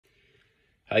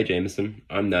Hi Jameson,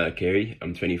 I'm Niall Carey,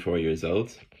 I'm 24 years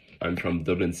old. I'm from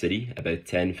Dublin City, about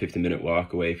 10-15 minute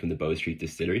walk away from the Bow Street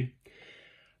Distillery.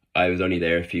 I was only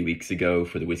there a few weeks ago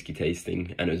for the whiskey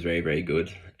tasting and it was very, very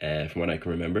good from what I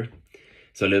can remember.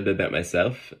 So a little bit about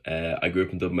myself. I grew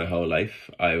up in Dublin my whole life.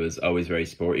 I was always very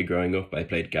sporty growing up. I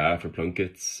played gaff or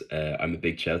plunkets. I'm a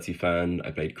big Chelsea fan.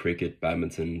 I played cricket,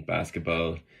 badminton,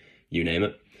 basketball, you name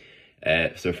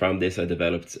it. So from this I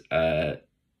developed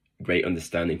great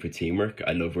understanding for teamwork.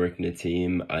 I love working in a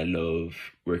team. I love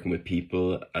working with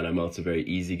people, and I'm also very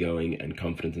easygoing and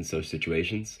confident in social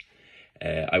situations.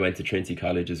 I went to Trinity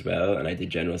College as well, and I did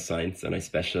general science, and I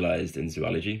specialised in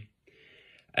zoology.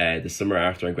 The summer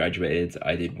after I graduated,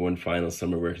 I did one final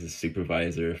summer work as a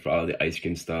supervisor for all the ice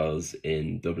cream stalls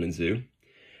in Dublin Zoo.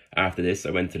 After this,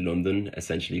 I went to London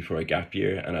essentially for a gap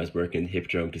year, and I was working in the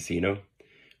Hippodrome Casino,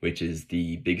 which is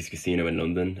the biggest casino in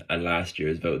London, and last year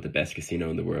was voted the best casino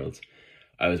in the world.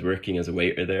 I was working as a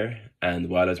waiter there, and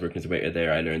while I was working as a waiter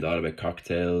there, I learned all about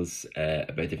cocktails,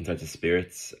 about different types of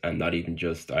spirits, and not even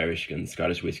just Irish and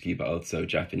Scottish whiskey, but also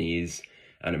Japanese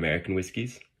and American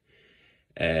whiskies.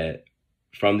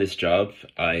 From this job,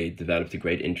 I developed a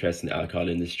great interest in the alcohol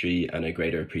industry and a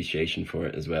greater appreciation for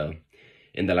it as well.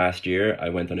 In the last year, I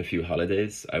went on a few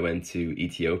holidays. I went to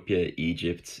Ethiopia,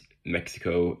 Egypt,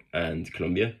 Mexico and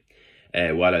Colombia.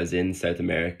 While I was in South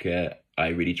America, I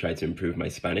really tried to improve my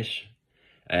Spanish.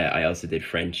 I also did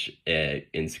French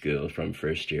in school from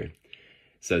first year.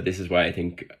 So this is why I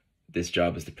think this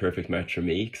job is the perfect match for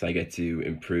me, because I get to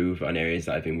improve on areas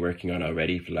that I've been working on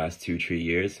already for the last 2-3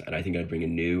 years, and I think I'd bring a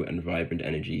new and vibrant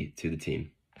energy to the team.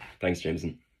 Thanks,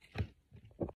 Jameson.